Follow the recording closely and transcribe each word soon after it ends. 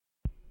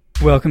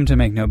Welcome to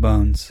Make No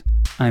Bones.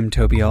 I'm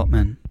Toby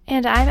Altman.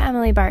 And I'm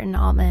Emily Barton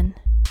Altman.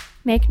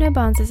 Make No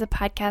Bones is a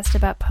podcast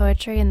about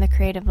poetry and the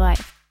creative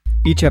life.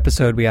 Each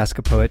episode we ask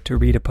a poet to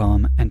read a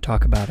poem and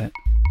talk about it.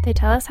 They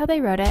tell us how they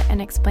wrote it and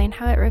explain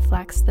how it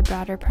reflects the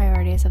broader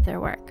priorities of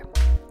their work.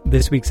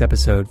 This week's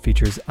episode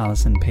features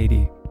Allison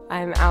Patey.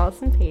 I'm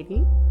Allison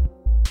Patey.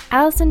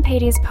 Allison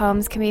Patey's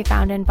poems can be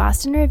found in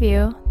Boston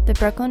Review, The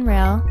Brooklyn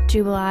Rail,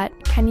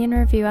 Jubilat, Kenyon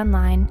Review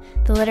Online,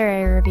 The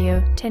Literary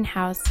Review, Tin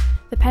House,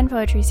 the Pen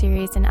Poetry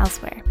Series, and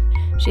elsewhere.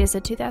 She is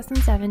a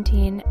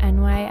 2017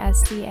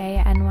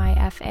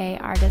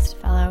 NYSCA-NYFA Artist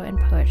Fellow in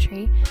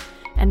Poetry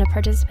and a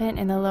participant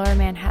in the Lower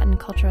Manhattan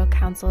Cultural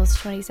Council's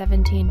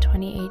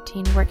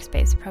 2017-2018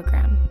 Workspace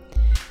program.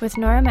 With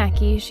Nora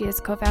Mackey, she is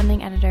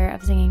co-founding editor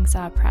of Singing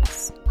Saw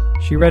Press.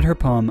 She read her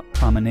poem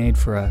Promenade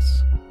for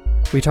us.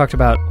 We talked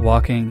about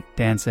walking,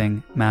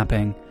 dancing,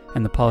 mapping,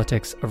 and the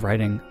politics of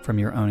writing from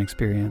your own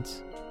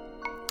experience.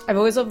 I've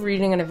always loved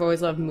reading and I've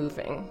always loved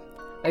moving.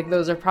 Like,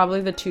 those are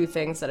probably the two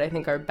things that I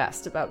think are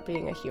best about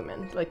being a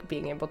human. Like,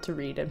 being able to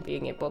read and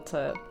being able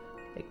to,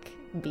 like,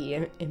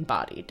 be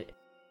embodied.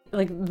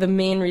 Like, the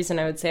main reason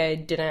I would say I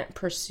didn't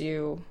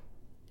pursue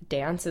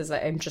dance is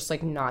I'm just,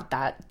 like, not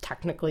that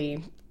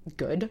technically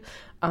good.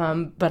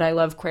 But I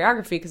love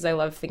choreography because I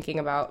love thinking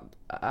about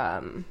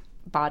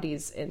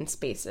bodies in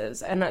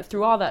spaces. And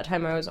through all that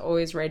time, I was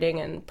always writing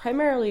and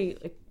primarily,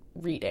 like,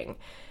 reading.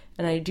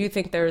 And I do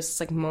think there was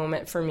this, like,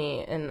 moment for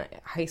me in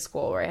high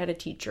school where I had a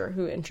teacher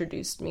who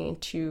introduced me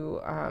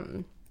to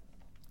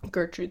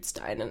Gertrude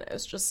Stein, and I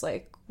was just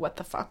like, what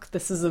the fuck?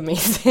 This is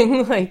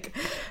amazing. Like,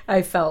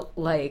 I felt,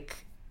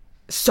 like,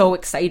 so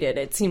excited.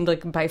 It seemed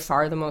like by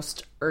far the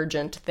most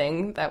urgent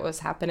thing that was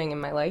happening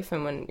in my life.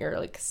 And when you're,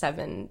 like,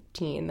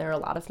 17, there are a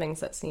lot of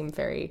things that seem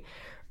very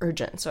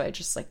urgent. So I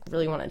just, like,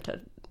 really wanted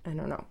to, I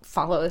don't know,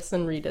 follow this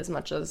and read as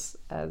much as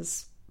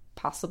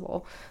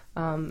possible.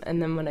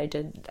 And then when I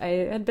did, I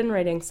had been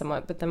writing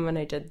somewhat, but then when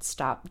I did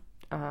stop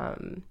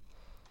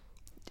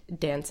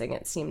dancing,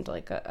 it seemed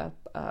like a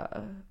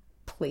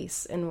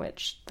place in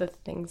which the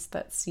things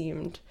that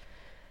seemed,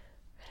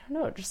 I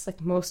don't know, just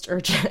like most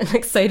urgent and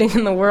exciting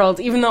in the world,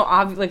 even though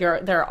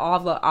there are all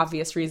the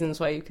obvious reasons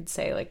why you could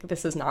say, like,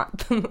 this is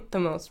not the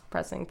most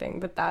pressing thing,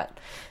 but that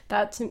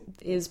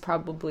is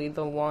probably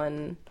the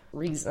one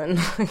reason.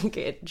 Like,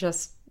 it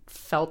just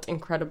felt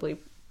incredibly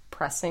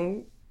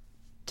pressing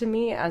to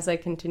me as I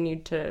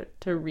continued to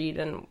read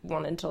and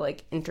wanted to,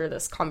 like, enter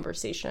this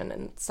conversation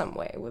in some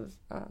way with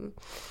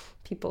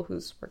people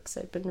whose works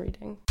I'd been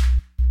reading.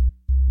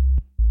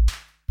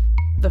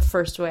 The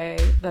first way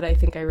that I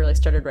think I really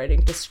started writing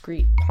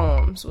discrete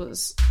poems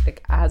was,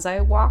 like, as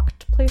I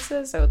walked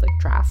places, I would, like,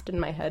 draft in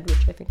my head,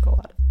 which I think a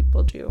lot of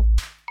people do.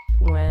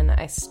 When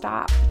I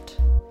stopped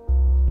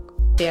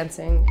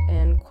dancing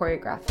and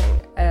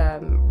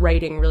choreographing,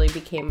 writing really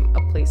became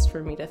a place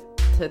for me to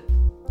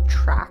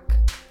track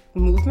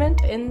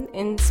movement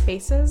in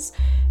spaces.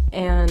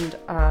 And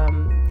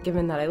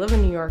given that I live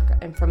in New York,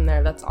 I'm from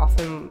there, that's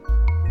often,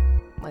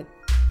 like,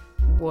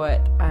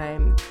 what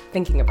I'm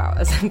thinking about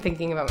as I'm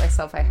thinking about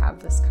myself. I have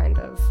this kind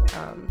of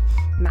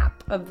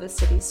map of the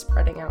city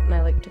spreading out, and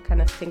I like to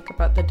kind of think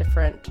about the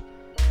different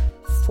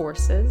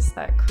forces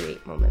that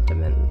create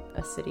momentum in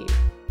a city.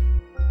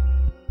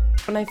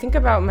 When I think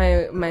about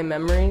my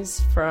memories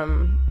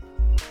from,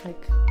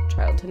 like,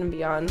 childhood and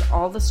beyond,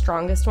 all the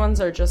strongest ones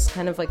are just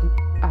kind of like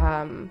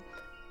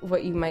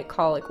what you might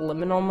call, like,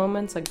 liminal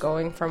moments, like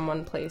going from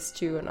one place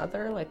to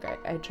another. Like,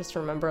 I just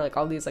remember, like,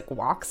 all these, like,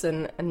 walks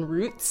and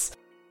routes.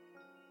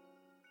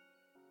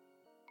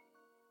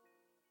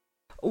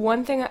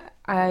 One thing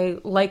I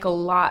like a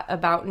lot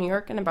about New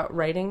York and about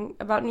writing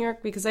about New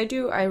York, because I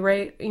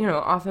write, you know,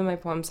 often my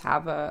poems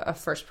have a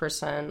first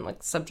person,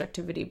 like,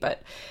 subjectivity,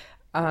 but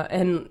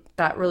and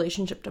that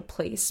relationship to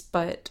place,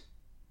 but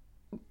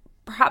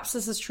perhaps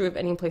this is true of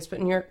any place, but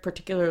New York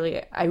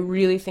particularly, I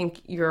really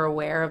think you're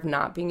aware of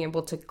not being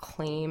able to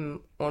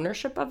claim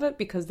ownership of it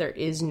because there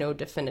is no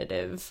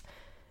definitive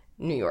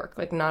New York.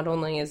 Like, not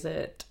only is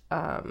it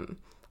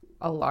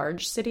a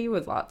large city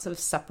with lots of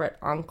separate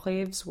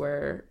enclaves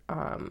where,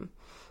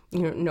 you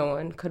know, no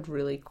one could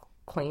really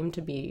claim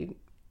to be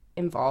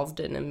involved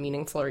in a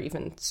meaningful or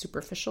even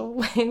superficial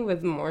way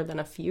with more than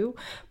a few,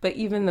 but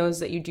even those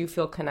that you do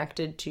feel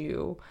connected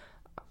to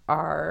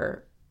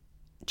are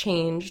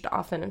changed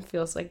often and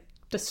feels like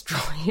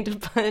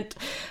destroyed, but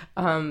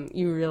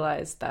you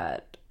realize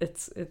that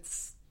it's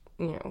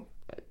you know,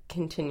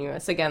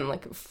 continuous, again,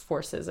 like,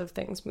 forces of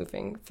things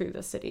moving through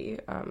the city,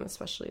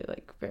 especially,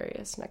 like,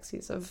 various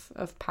nexus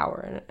of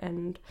power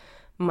and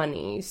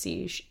money you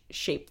see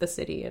shape the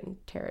city and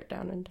tear it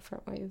down in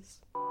different ways.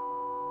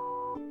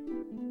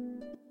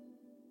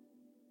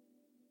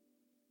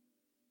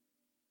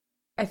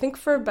 I think,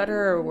 for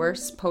better or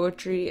worse,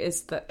 poetry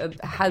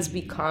has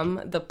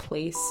become the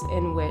place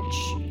in which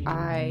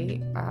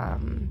I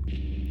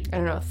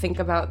don't know, think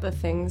about the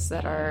things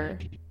that are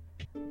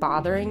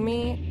bothering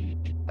me.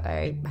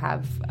 I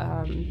have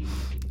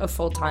a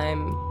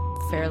full-time,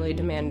 fairly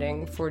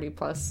demanding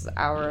 40-plus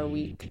hour a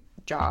week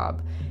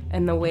job,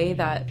 and the way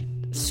that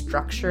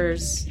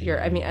structures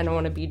I don't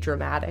want to be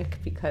dramatic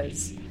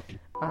because,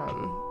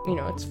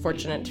 it's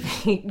fortunate to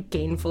be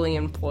gainfully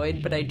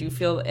employed, but I do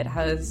feel it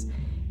has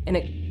an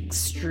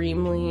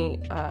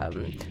extremely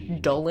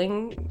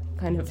dulling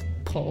kind of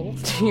pull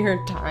to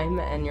your time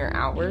and your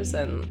hours,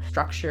 and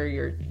structure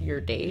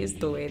your days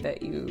the way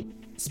that you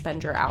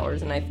spend your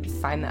hours. And I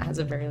find that has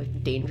a very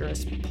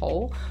dangerous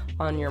pull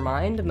on your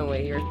mind and the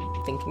way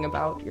you're thinking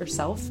about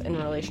yourself in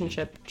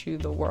relationship to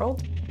the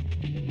world.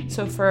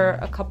 So for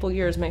a couple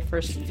years, my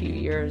first few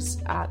years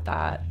at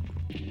that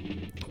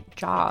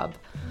job,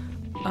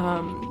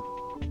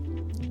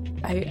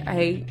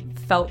 I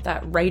felt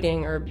that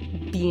writing or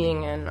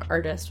being an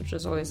artist, which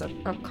is always a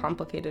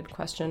complicated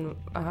question,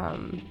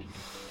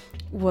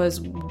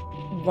 was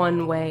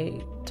one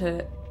way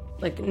to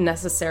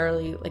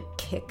necessarily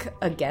kick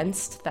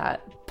against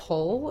that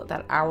pull,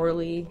 that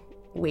hourly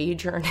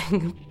wage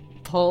earning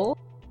pull.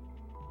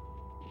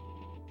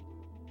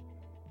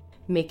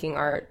 Making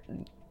art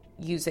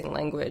using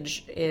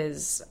language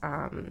is,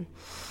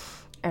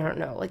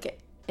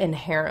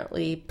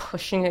 inherently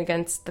pushing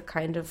against the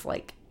kind of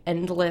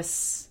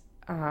endless,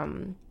 I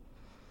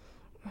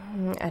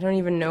don't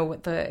even know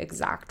what the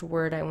exact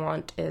word I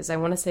want is. I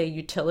want to say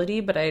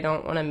utility, but I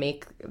don't want to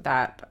make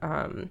that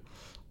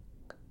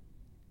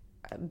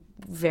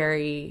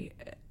very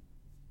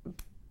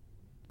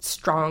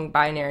strong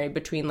binary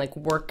between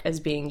work as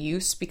being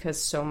use,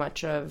 because so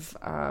much of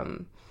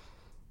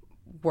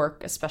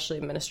work, especially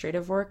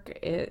administrative work,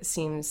 it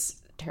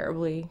seems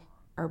terribly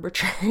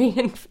arbitrary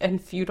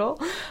and futile,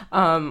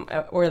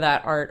 or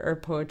that art or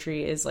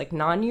poetry is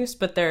non-use,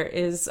 but there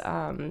is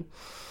a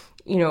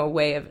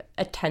way of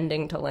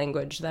attending to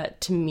language that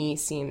to me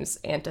seems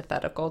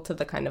antithetical to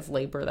the kind of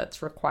labor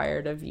that's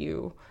required of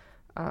you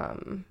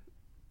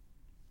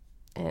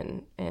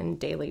in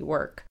daily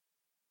work.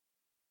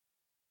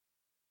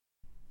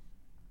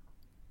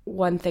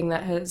 One thing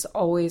that has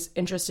always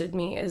interested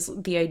me is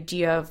the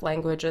idea of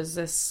language as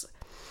this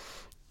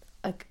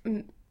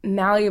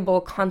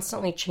malleable,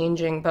 constantly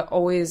changing, but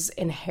always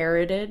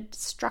inherited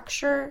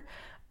structure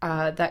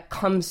that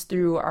comes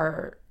through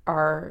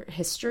our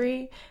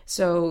history.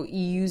 So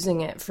using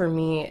it for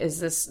me is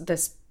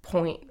this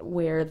point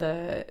where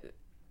the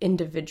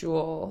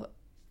individual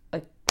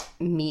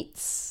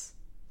meets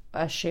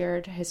a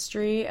shared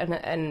history,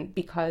 and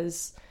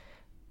because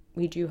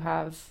we do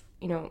have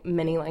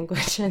many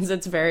languages,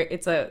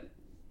 it's a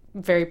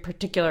very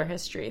particular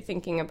history,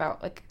 thinking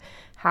about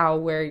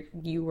where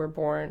you were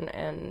born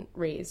and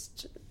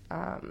raised,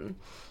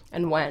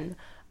 and when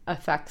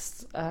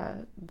affects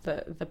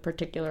the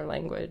particular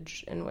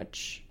language in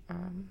which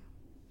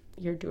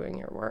you're doing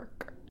your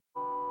work.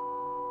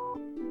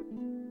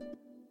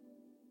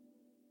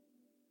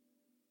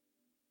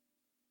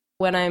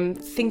 When I'm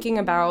thinking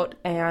about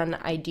an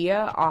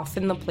idea,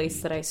 often the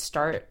place that I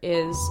start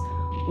is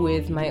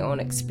with my own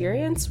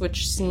experience,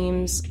 which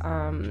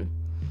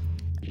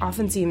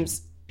often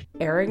seems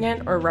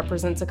arrogant or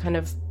represents a kind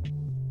of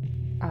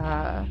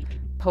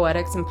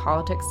poetics and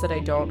politics that I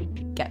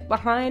don't get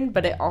behind,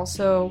 but it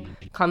also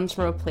comes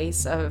from a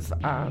place of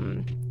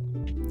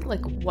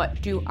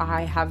what do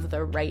I have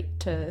the right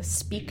to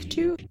speak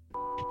to?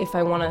 If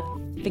I want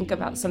to think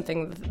about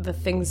something, the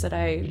things that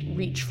I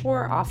reach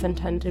for often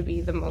tend to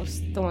be the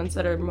ones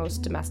that are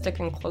most domestic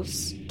and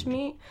close to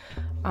me,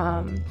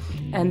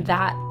 and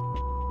that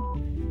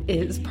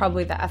is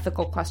probably the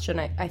ethical question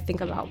I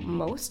think about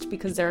most,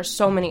 because there are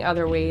so many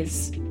other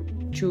ways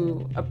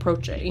to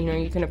approach it.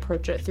 You can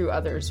approach it through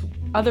others'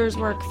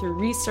 work, through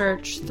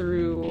research,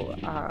 through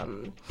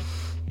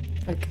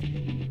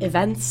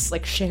events,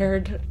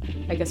 shared,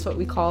 I guess what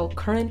we call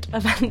current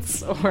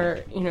events,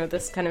 or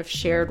this kind of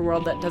shared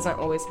world that doesn't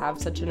always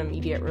have such an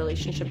immediate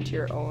relationship to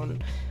your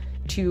own,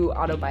 to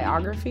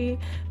autobiography.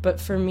 But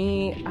for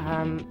me,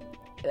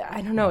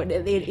 I don't know,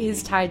 it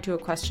is tied to a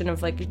question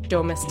of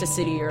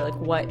domesticity, or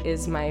what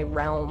is my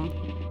realm.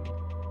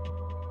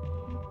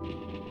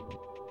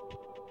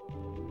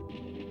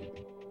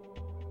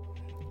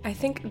 I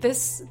think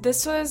this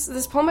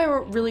poem I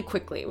wrote really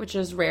quickly, which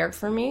is rare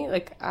for me.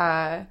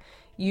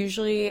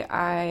 Usually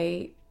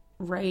I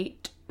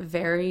write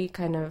very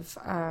kind of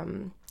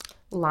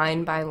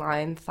line by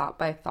line, thought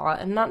by thought,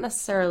 and not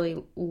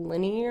necessarily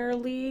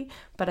linearly,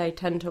 but I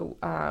tend to,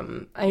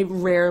 I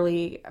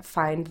rarely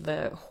find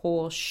the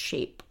whole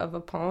shape of a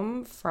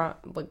poem from,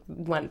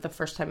 when the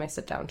first time I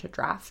sit down to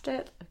draft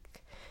it.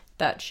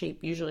 That shape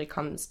usually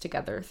comes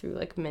together through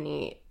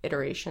many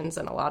iterations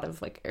and a lot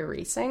of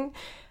erasing.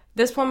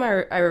 This poem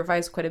I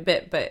revised quite a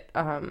bit, but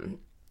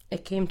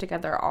it came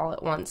together all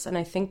at once, and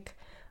I think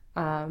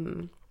a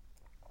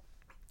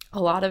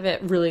lot of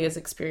it really is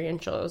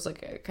experiential. It was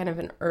kind of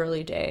an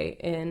early day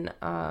in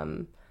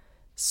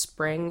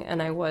spring,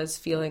 and I was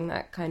feeling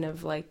that kind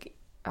of when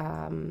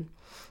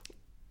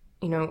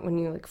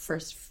you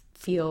first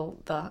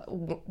feel the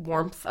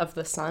warmth of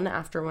the sun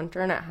after winter,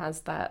 and it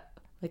has that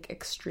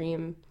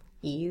extreme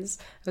ease.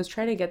 I was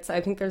trying to get,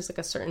 I think there's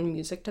a certain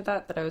music to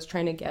that I was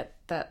trying to get,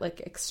 that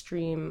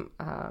extreme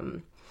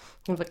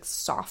like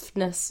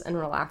softness and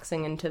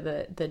relaxing into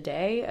the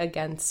day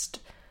against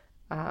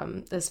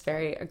this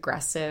very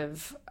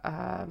aggressive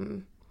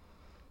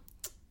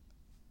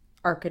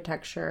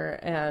architecture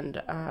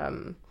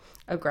and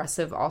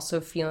aggressive also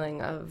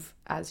feeling of,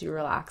 as you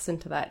relax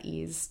into that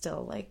ease,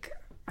 still like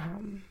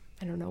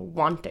I don't know,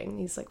 wanting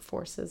these like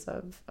forces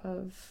of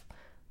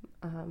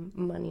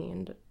money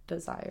and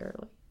desire,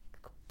 like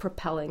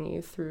propelling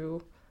you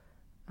through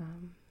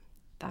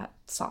that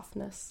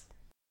softness.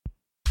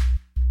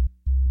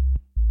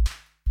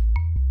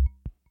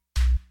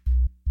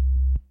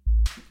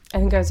 I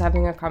think I was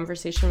having a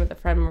conversation with a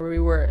friend where we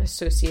were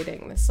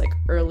associating this like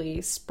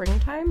early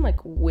springtime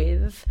like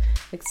with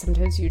like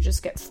sometimes you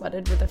just get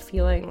flooded with a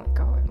feeling like,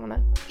 oh, I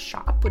want to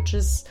shop, which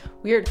is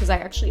weird because I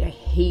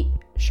hate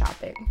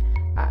shopping.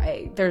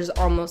 There's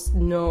almost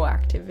no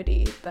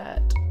activity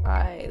that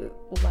I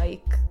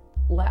like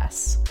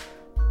less.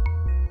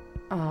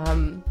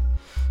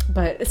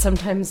 But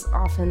sometimes,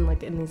 often,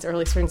 like in these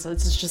early springs,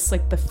 it's just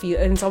like the feel,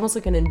 and it's almost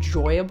like an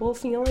enjoyable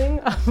feeling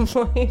of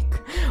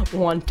like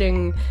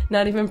wanting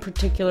not even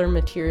particular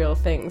material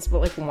things, but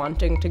like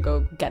wanting to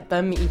go get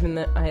them, even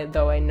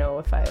though I know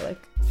if I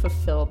like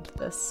fulfilled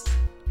this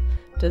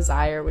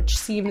desire, which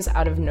seems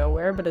out of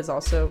nowhere, but is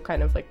also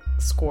kind of like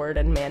scored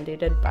and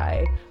mandated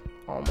by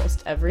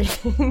almost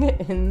everything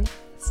in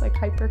this like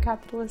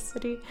hyper-capitalist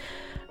city,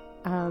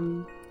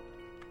 and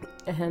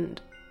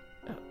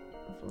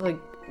like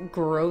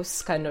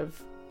gross kind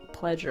of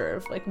pleasure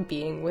of like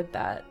being with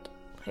that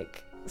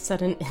like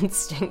sudden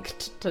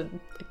instinct to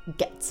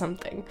get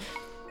something.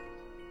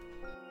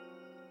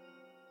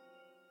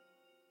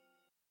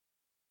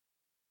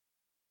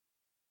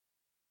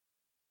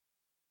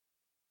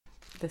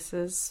 This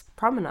is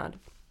Promenade.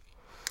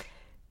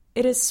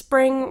 It is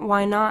spring,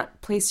 why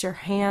not place your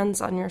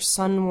hands on your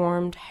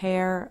sun-warmed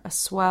hair, a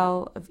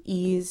swell of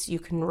ease you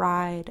can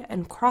ride,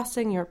 and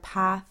crossing your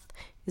path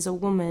is a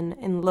woman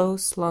in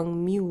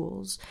low-slung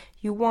mules.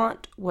 You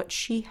want what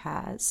she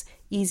has,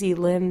 easy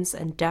limbs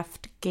and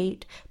deft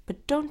gait,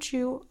 but don't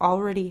you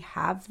already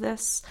have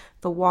this?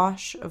 The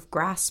wash of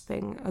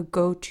grasping, a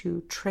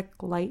go-to trick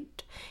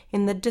light.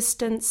 In the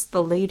distance,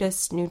 the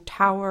latest new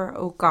tower,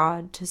 oh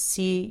God, to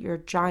see your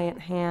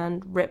giant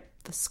hand rip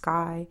the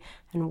sky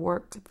and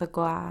work the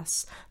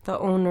glass, the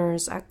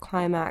owners at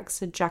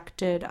climax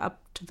ejected up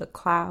to the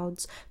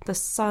clouds, the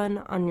sun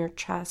on your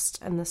chest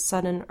and the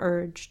sudden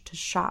urge to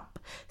shop,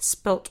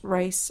 spilt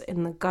rice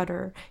in the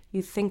gutter,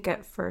 you think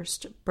at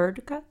first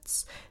bird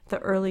guts, the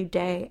early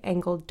day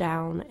angled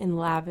down in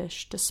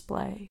lavish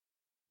display.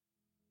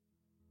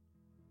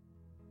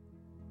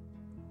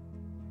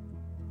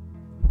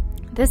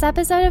 This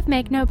episode of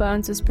Make No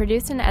Bones was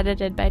produced and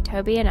edited by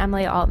Toby and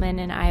Emily Altman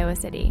in Iowa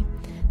City.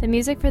 The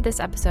music for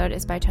this episode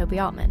is by Toby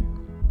Altman.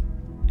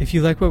 If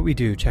you like what we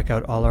do, check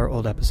out all our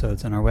old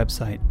episodes on our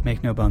website,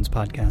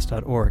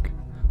 makenobonespodcast.org,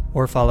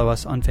 or follow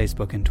us on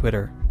Facebook and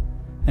Twitter.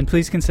 And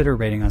please consider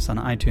rating us on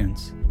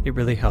iTunes. It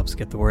really helps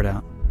get the word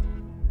out.